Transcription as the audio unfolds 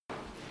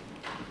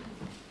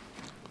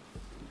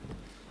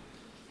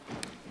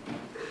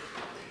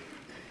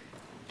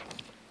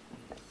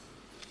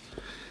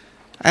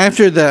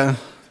After the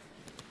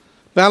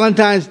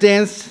Valentine's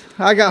dance,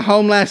 I got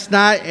home last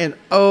night and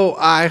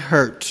I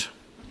hurt.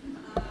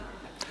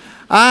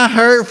 I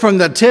hurt from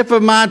the tip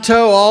of my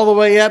toe all the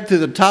way up to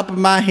the top of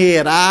my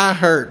head. I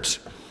hurt.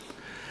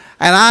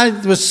 And I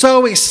was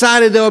so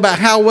excited, though, about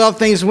how well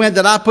things went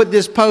that I put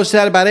this post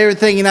out about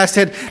everything. And I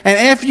said,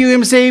 and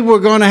FUMC, we're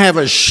going to have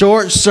a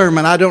short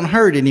sermon. I don't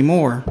hurt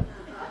anymore.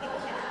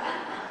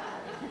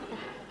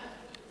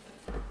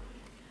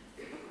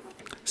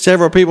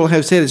 Several people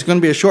have said it's going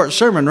to be a short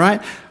sermon,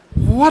 right?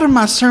 What are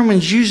my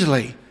sermons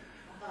usually?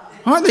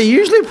 Aren't they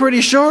usually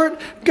pretty short?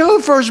 Go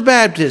to First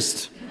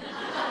Baptist.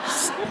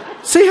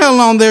 See how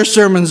long their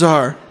sermons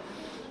are.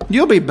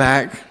 You'll be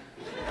back.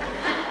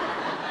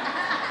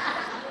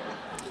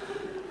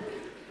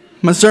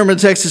 My sermon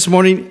text this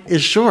morning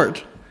is short.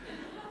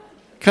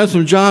 It comes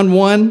from John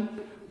 1,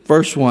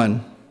 verse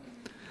 1.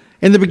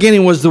 In the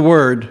beginning was the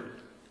Word,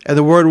 and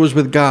the Word was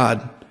with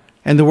God,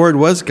 and the Word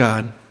was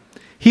God.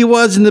 He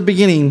was in the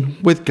beginning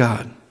with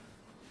God.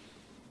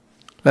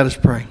 Let us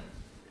pray.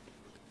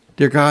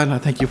 Dear God, I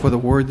thank you for the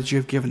word that you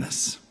have given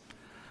us.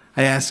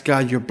 I ask,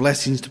 God, your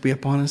blessings to be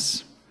upon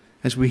us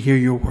as we hear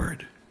your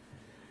word.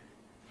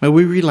 May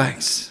we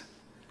relax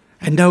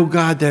and know,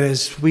 God, that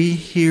as we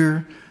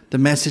hear the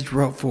message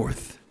brought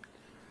forth,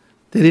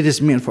 that it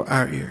is meant for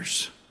our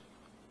ears.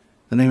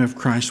 In the name of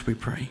Christ we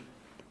pray.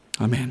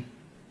 Amen.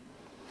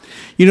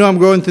 You know, I'm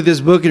going through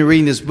this book and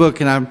reading this book,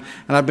 and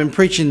I've been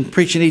preaching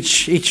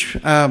each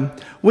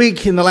week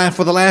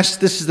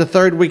this is the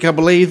third week, I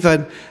believe,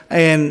 and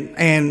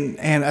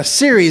a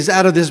series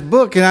out of this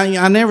book. And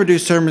I never do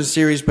sermon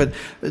series, but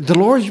the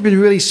Lord's been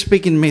really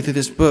speaking to me through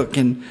this book,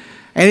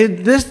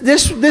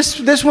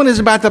 this one is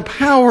about the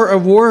power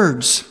of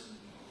words.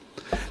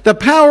 The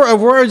power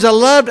of words. I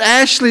loved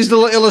Ashley's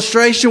little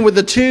illustration with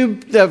the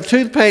tube of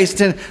toothpaste,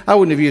 and I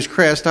wouldn't have used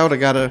Crest. I would have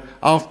got an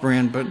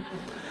off-brand, but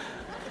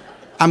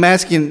I'm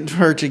asking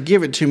her to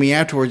give it to me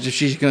afterwards if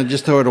she's going to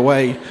just throw it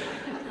away.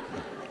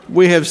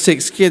 We have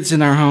 6 kids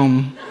in our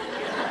home.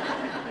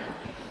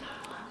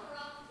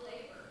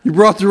 You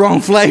brought the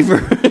wrong flavor.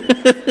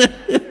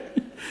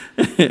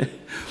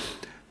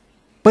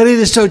 But it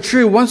is so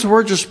true. Once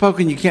words are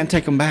spoken, you can't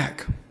take them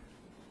back.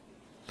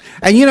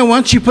 And you know,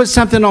 once you put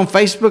something on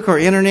Facebook or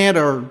internet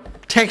or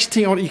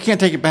texting, you can't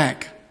take it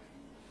back.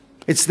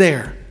 It's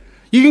there.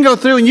 You can go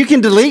through and you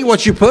can delete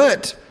what you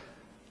put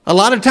a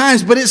lot of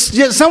times, but it's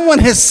just someone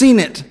has seen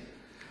it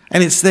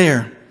and it's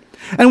there.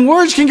 And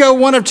words can go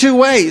one of two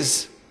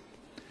ways.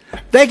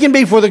 They can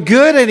be for the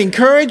good and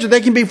encourage, or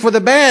they can be for the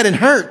bad and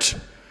hurt.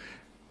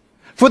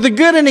 For the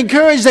good and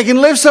encourage, they can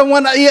lift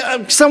someone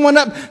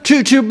up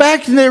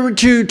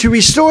to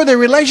restore their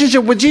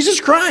relationship with Jesus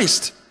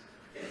Christ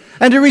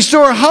and to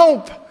restore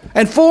hope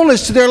and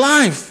fullness to their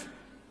life.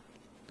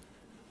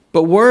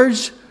 But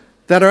words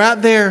that are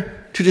out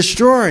there to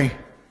destroy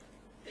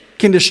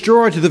can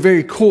destroy to the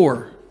very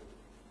core.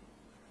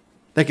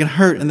 They can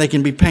hurt and they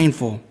can be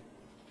painful.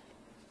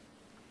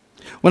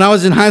 When I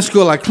was in high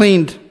school, I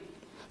cleaned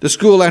the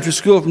school after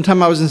school from the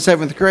time I was in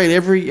 7th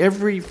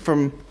grade.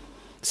 From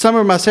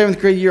summer of my 7th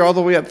grade year all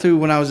the way up through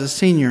when I was a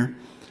senior.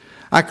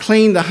 I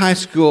cleaned the high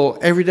school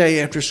every day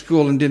after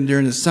school and did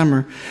during the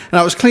summer. And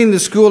I was cleaning the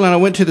school and I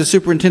went to the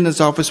superintendent's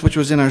office, which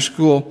was in our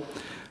school.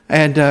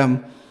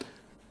 And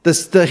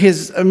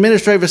his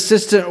administrative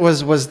assistant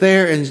was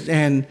there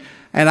and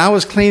I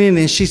was cleaning,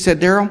 and she said,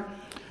 "Daryl,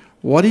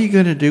 what are you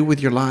going to do with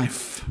your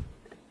life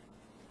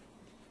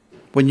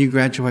when you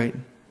graduate?"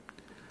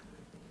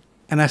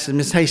 And I said,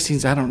 "Miss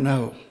Hastings, I don't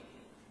know."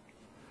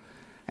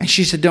 And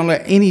she said, "Don't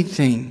let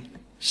anything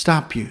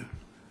stop you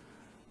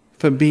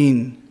from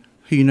being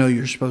who you know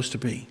you're supposed to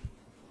be."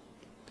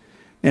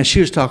 Now, she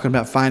was talking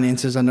about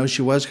finances. I know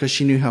she was, because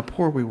she knew how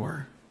poor we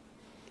were.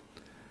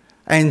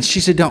 And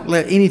she said, "Don't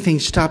let anything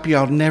stop you."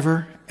 I'll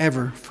never,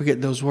 ever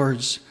forget those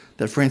words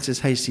that Frances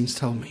Hastings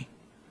told me.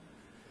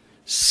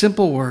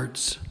 Simple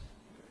words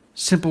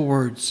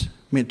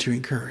meant to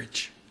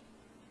encourage.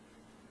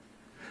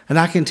 And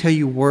I can tell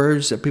you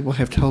words that people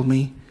have told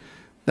me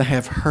that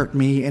have hurt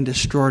me and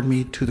destroyed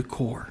me to the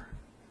core.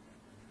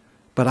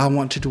 But I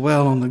want to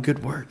dwell on the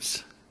good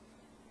words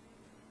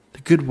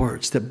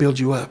that build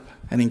you up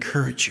and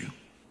encourage you.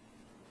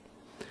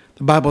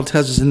 The Bible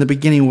tells us in the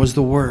beginning was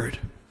the Word.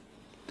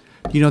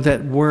 You know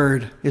that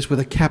word is with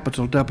a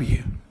capital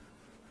W.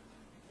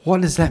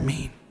 What does that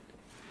mean?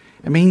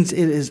 It means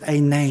it is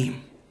a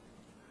name.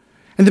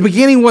 In the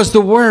beginning was the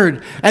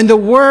Word, and the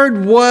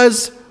Word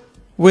was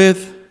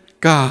with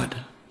God.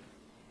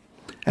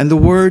 And the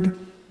Word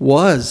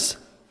was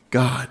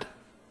God.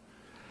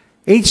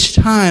 Each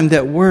time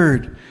that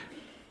word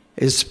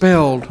is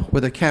spelled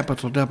with a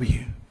capital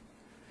W.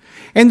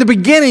 In the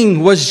beginning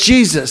was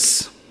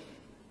Jesus.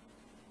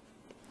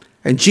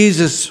 And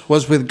Jesus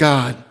was with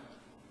God.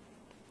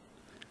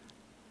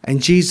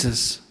 And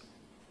Jesus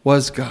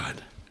was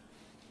God.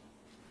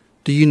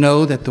 Do you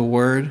know that the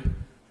word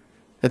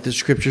that the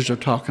scriptures are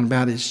talking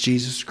about is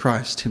Jesus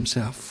Christ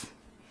himself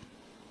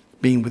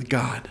being with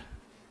God?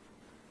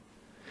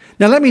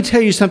 Now let me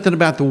tell you something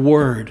about the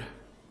word.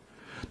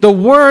 The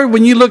Word,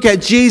 when you look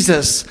at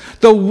Jesus,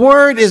 the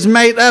Word is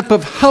made up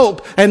of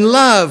hope and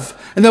love.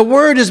 And the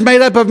Word is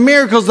made up of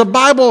miracles. The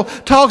Bible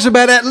talks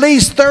about at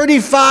least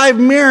 35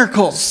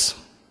 miracles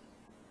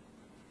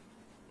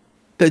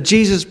that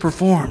Jesus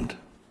performed.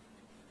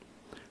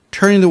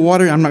 Turning the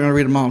water, I'm not going to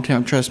read them all,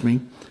 trust me,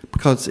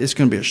 because it's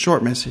going to be a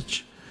short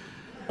message.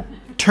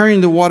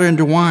 Turning the water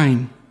into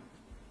wine.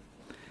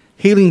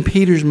 Healing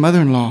Peter's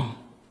mother-in-law.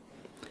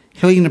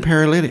 Healing the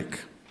paralytic.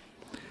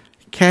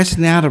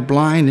 Casting out a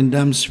blind and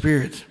dumb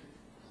spirit.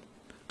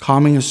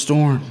 Calming a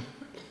storm.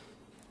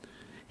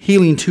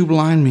 Healing 2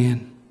 blind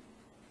men.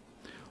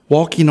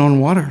 Walking on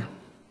water.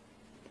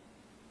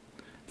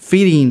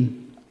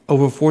 Feeding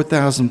over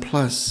 4,000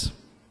 plus.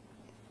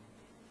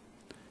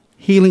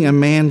 Healing a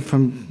man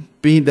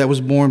that was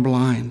born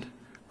blind.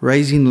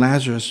 Raising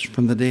Lazarus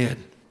from the dead.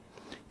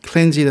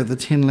 Cleansing of the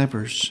 10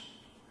 lepers.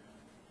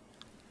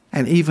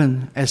 And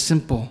even as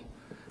simple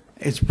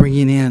as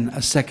bringing in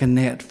a second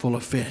net full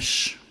of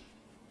fish.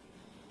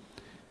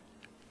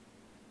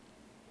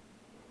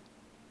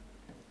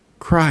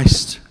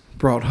 Christ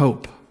brought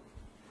hope.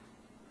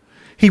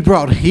 He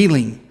brought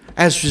healing,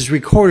 as was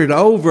recorded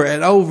over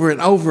and over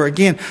and over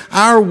again.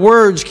 Our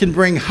words can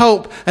bring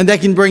hope, and they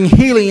can bring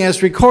healing,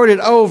 as recorded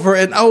over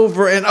and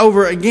over and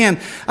over again.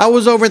 I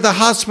was over at the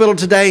hospital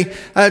today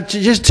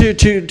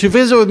to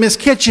visit with Miss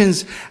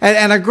Kitchens,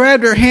 and I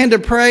grabbed her hand to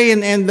pray,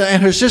 and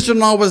her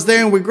sister-in-law was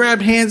there, and we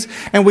grabbed hands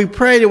and we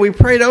prayed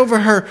over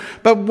her.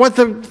 But what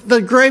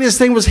the greatest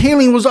thing was,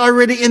 healing was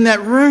already in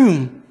that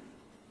room.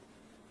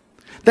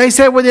 They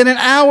said within an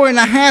hour and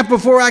a half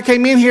before I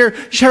came in here,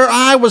 her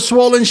eye was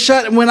swollen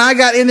shut. And when I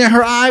got in there,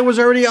 her eye was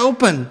already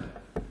open.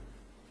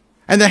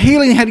 And the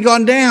healing had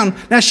gone down.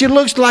 Now, she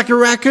looks like a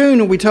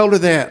raccoon, and we told her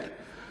that.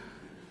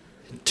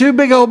 2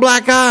 big old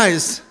black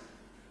eyes.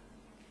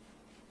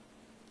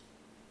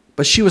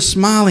 But she was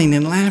smiling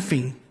and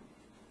laughing.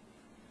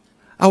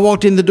 I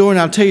walked in the door, and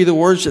I'll tell you the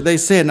words that they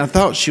said, and I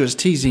thought she was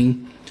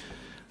teasing.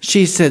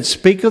 She said,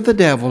 "Speak of the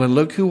devil, and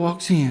look who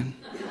walks in."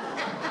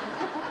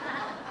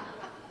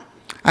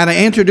 And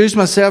I introduced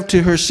myself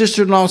to her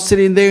sister-in-law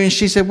sitting there, and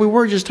she said, "We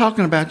were just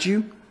talking about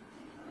you."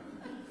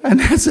 And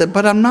I said,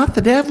 "But I'm not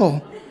the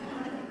devil."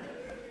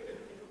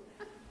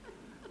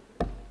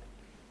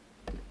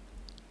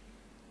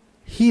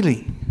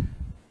 Healing.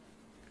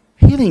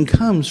 Healing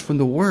comes from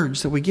the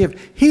words that we give.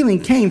 Healing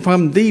came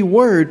from the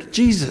Word,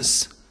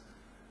 Jesus.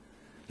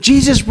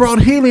 Jesus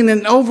brought healing,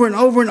 and over and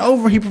over and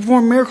over, He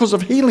performed miracles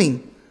of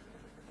healing.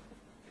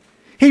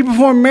 He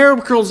performed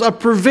miracles of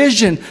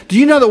provision. Do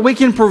you know that we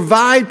can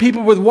provide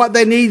people with what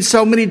they need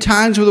so many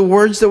times with the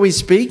words that we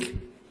speak?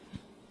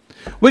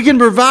 We can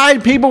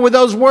provide people with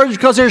those words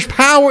because there's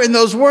power in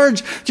those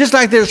words, just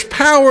like there's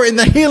power in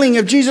the healing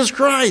of Jesus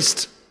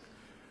Christ.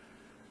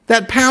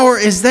 That power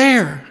is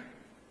there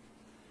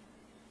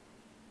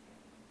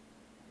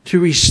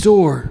to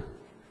restore,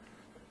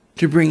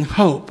 to bring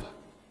hope,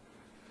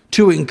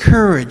 to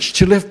encourage,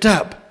 to lift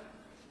up.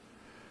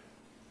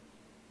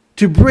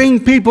 To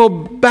bring people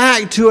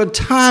back to a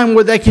time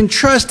where they can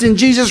trust in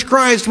Jesus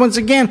Christ once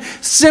again,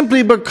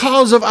 simply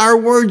because of our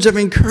words of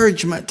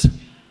encouragement,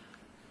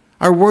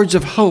 our words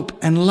of hope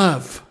and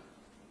love.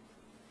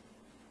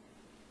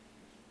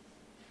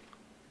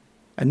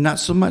 And not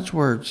so much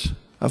words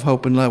of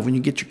hope and love when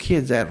you get your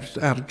kids out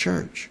of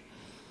church.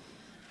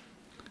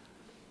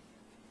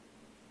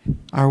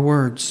 Our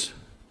words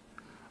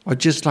are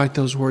just like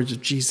those words of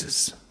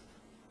Jesus.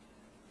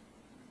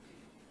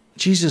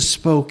 Jesus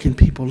spoke and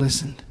people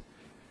listened.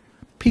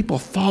 People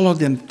followed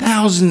them.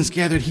 Thousands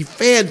gathered. He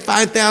fed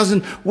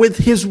 5,000 with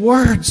His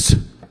words.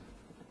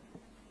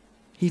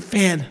 He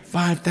fed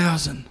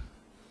 5,000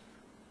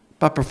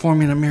 by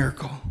performing a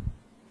miracle.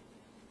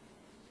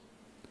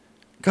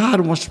 God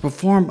wants to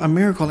perform a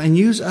miracle and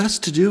use us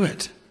to do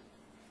it.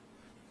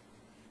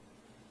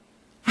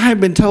 I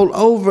have been told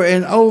over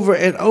and over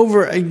and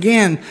over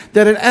again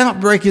that an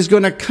outbreak is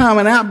going to come,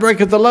 an outbreak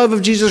of the love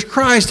of Jesus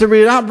Christ, an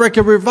outbreak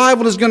of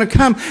revival is going to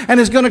come, and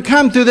it's going to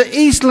come through the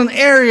Eastland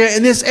area,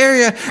 in this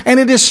area, and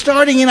it is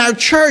starting in our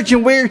church,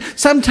 and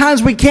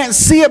sometimes we can't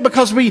see it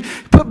because we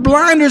put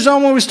blinders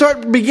on when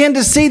we begin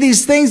to see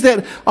these things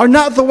that are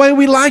not the way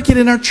we like it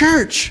in our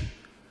church.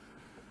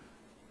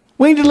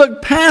 We need to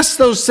look past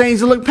those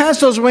things and look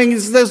past those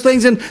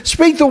things and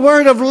speak the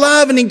word of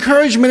love and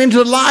encouragement into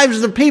the lives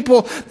of the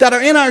people that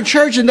are in our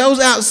church and those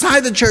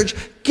outside the church.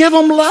 Give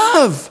them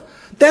love.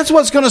 That's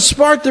what's going to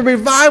spark the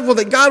revival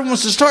that God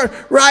wants to start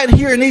right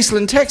here in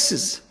Eastland,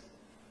 Texas.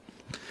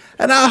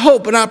 And I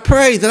hope and I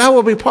pray that I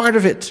will be part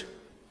of it.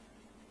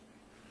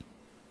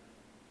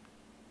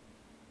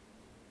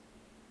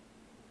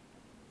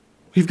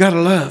 We've got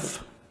to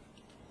love.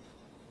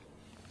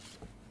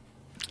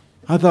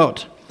 I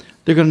thought,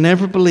 they're going to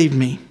never believe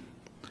me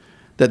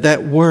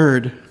that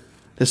word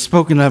that's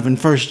spoken of in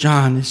 1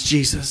 John is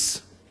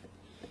Jesus.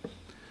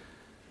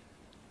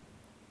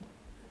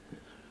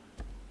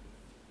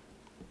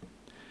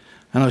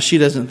 I know she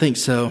doesn't think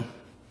so.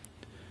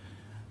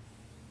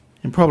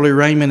 And probably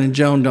Raymond and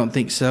Joan don't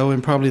think so.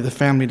 And probably the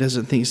family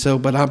doesn't think so.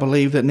 But I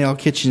believe that Nell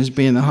Kitchens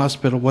being in the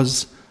hospital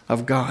was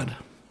of God.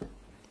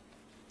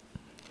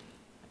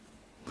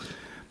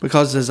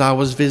 Because as I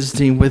was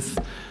visiting with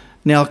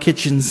Nell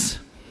Kitchens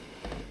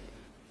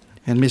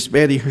and Miss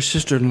Betty, her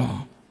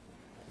sister-in-law,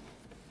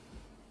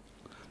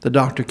 the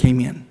doctor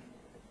came in.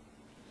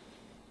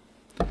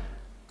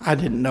 I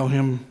didn't know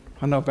him.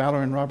 I know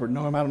Valor and Robert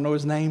know him. I don't know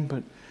his name,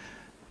 but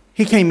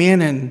he came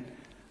in and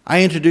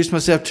I introduced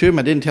myself to him.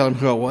 I didn't tell him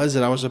who I was,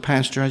 that I was a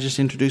pastor. I just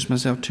introduced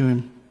myself to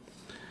him.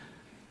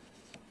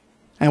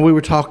 And we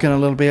were talking a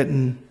little bit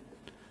and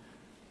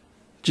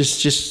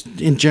just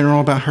in general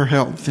about her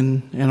health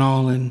and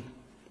all. And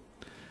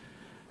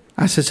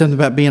I said something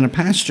about being a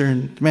pastor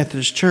in the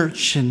Methodist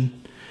Church.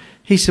 And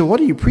he said, "What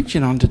are you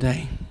preaching on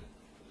today?"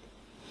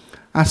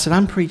 I said,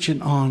 "I'm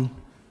preaching on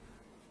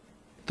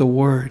the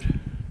Word,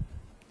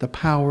 the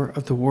power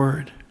of the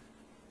Word."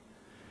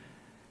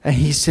 And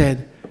he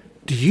said,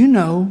 "Do you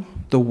know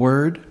the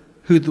Word,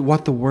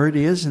 what the Word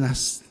is?"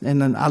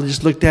 And then I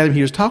just looked at him.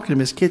 He was talking to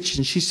Miss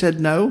Kitchen. She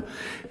said, "No."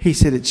 He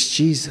said, "It's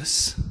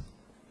Jesus."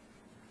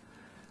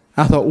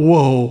 I thought,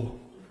 whoa,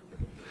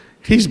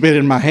 he's been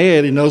in my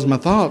head. He knows my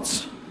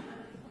thoughts.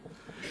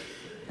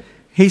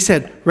 He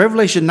said,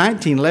 Revelation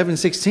 19, 11,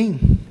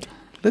 16.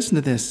 Listen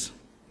to this.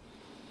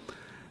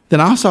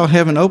 "Then I saw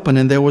heaven open,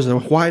 and there was a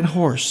white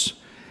horse.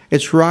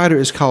 Its rider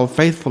is called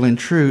Faithful and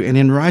True, and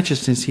in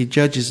righteousness he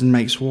judges and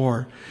makes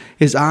war.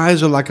 His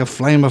eyes are like a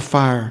flame of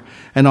fire,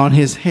 and on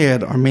his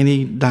head are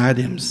many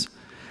diadems.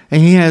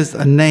 And he has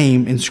a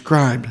name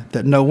inscribed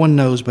that no one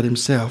knows but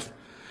himself.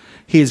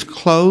 He is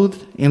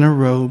clothed in a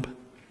robe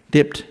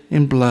dipped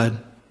in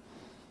blood.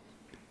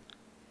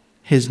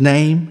 His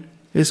name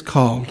is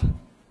called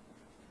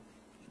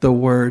the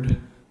Word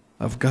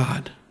of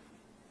God.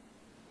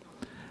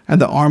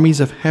 And the armies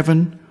of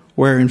heaven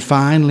were in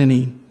fine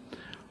linen,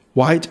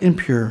 white and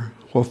pure,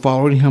 were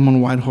following him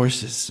on white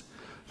horses.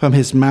 From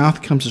his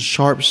mouth comes a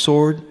sharp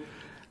sword,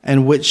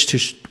 and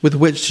with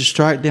which to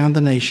strike down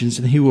the nations,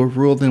 and he will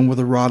rule them with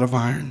a rod of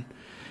iron.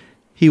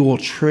 He will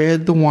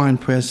tread the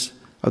winepress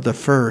of the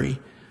fury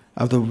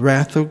of the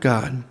wrath of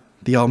God,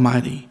 the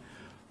Almighty.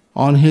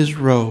 On his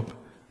robe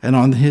and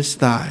on his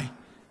thigh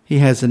he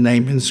has a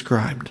name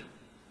inscribed."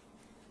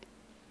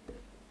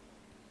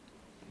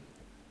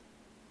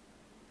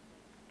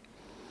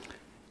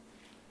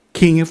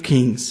 King of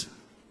Kings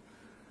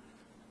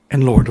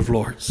and Lord of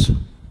Lords.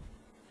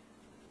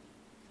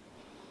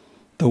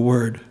 The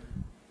Word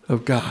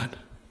of God,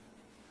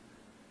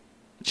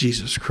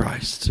 Jesus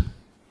Christ.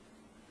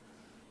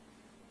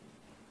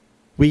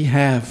 We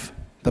have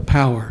the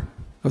power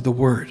of the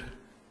Word.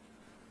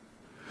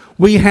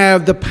 We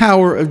have the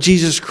power of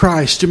Jesus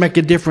Christ to make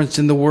a difference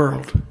in the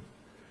world.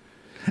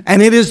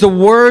 And it is the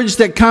words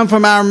that come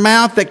from our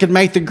mouth that can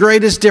make the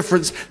greatest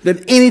difference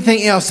than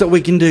anything else that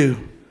we can do.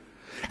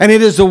 And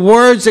it is the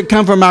words that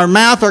come from our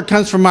mouth, or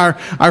comes from our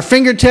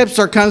fingertips,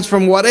 or comes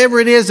from whatever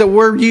it is that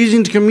we're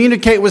using to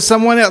communicate with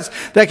someone else,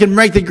 that can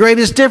make the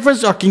greatest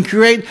difference or can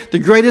create the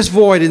greatest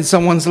void in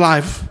someone's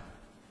life.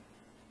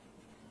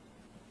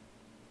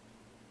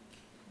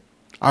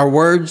 Our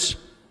words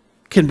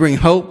can bring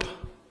hope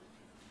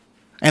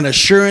and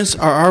assurance,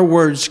 or our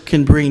words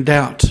can bring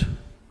doubt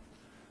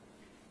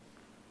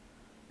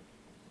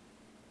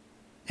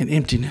and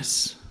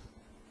emptiness.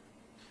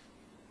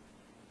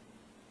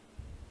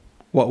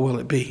 What will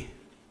it be?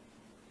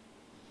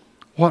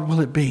 What will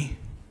it be?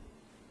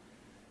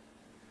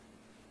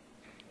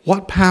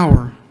 What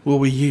power will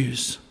we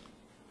use?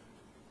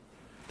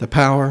 The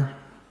power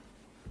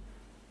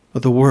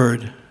of the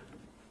Word,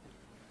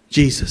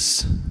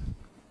 Jesus,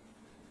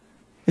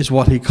 is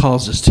what he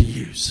calls us to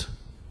use.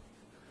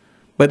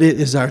 But it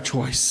is our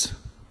choice.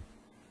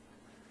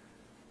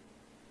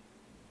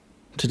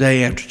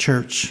 Today after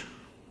church,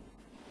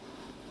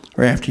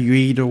 or after you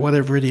eat, or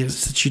whatever it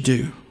is that you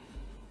do,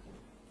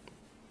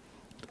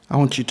 I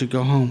want you to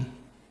go home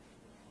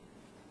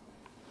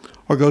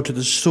or go to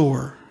the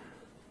store.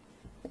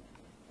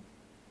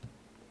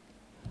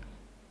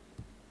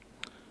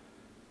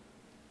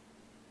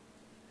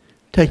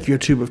 Take your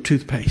tube of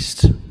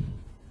toothpaste.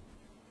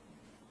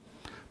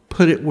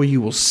 Put it where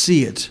you will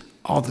see it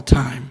all the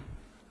time.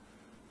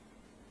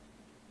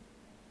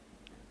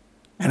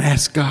 And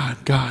ask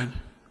God, God,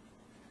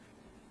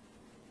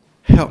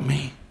 help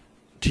me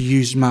to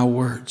use my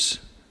words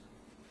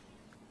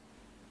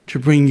to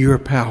bring your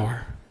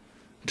power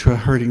to a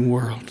hurting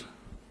world.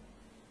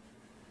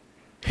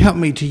 Help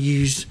me to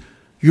use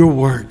your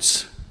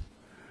words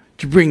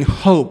to bring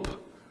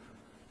hope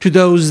to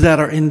those that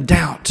are in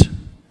doubt,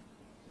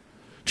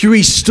 to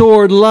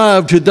restore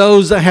love to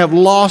those that have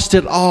lost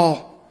it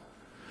all,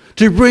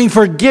 to bring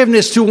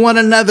forgiveness to one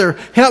another.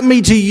 Help me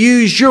to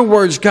use your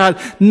words, God,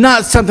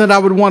 not something I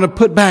would want to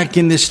put back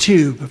in this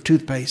tube of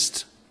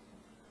toothpaste.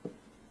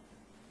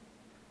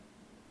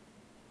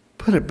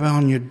 Put it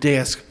on your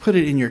desk. Put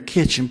it in your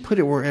kitchen. Put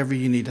it wherever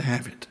you need to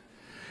have it.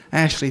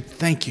 Ashley,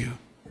 thank you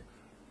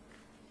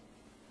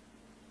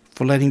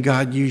for letting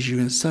God use you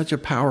in such a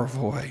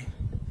powerful way.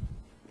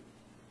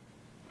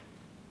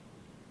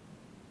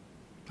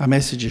 My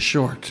message is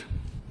short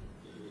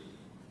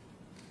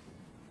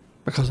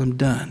because I'm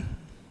done.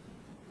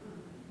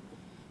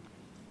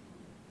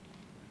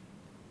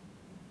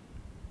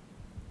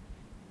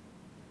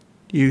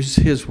 use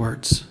his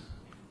words.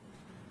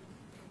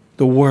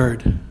 The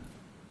Word,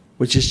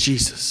 which is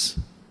Jesus.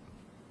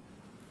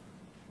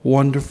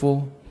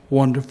 Wonderful,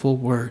 wonderful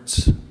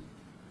words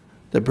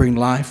that bring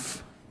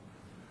life,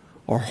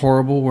 or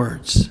horrible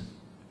words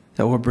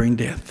that will bring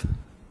death.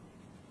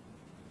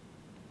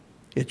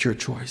 It's your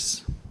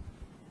choice.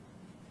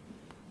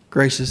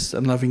 Gracious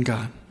and loving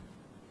God,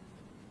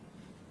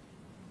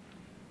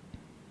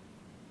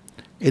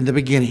 in the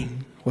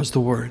beginning was the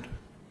Word.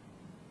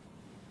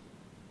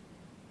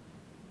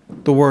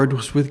 The Word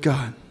was with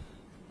God,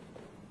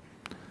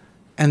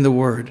 and the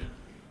Word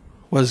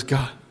was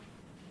God.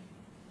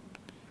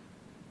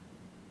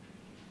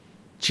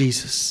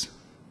 Jesus,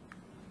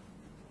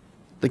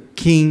 the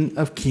King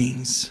of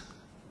Kings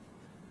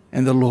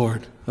and the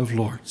Lord of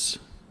Lords.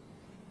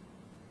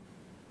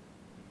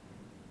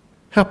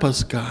 Help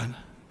us, God,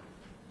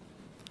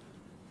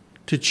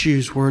 to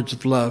choose words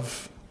of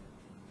love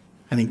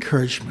and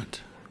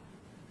encouragement,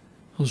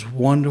 those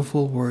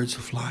wonderful words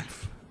of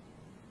life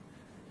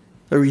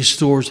that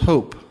restores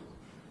hope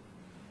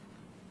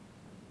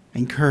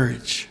and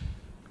courage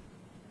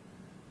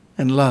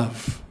and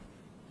love,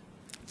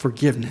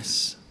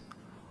 forgiveness,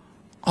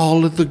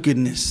 all of the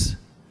goodness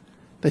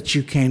that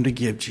you came to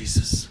give,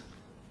 Jesus.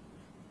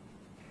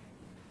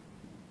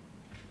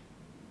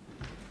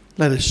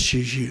 Let us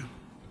choose you.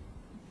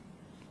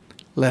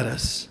 Let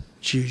us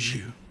choose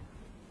you.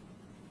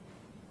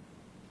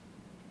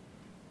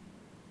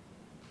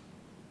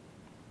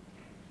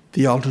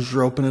 The altars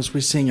are open as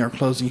we sing our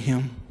closing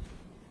hymn.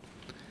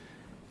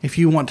 If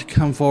you want to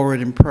come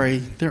forward and pray,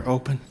 they're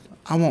open.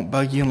 I won't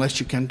bug you unless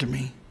you come to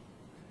me.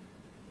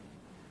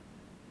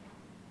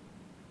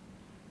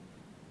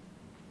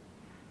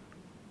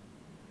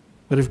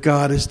 But if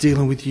God is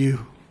dealing with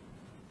you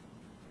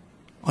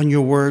on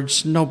your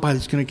words,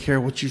 nobody's going to care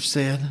what you've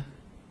said.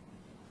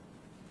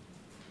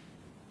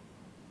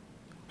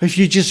 If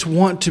you just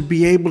want to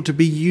be able to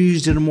be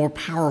used in a more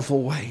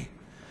powerful way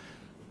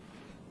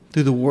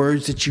through the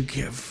words that you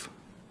give,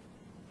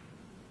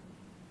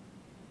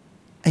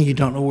 and you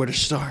don't know where to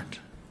start,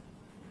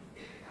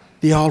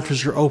 the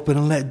altars are open,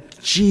 and let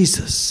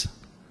Jesus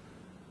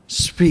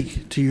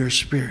speak to your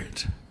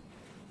spirit.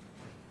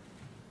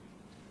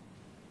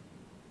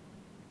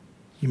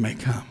 You may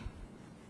come.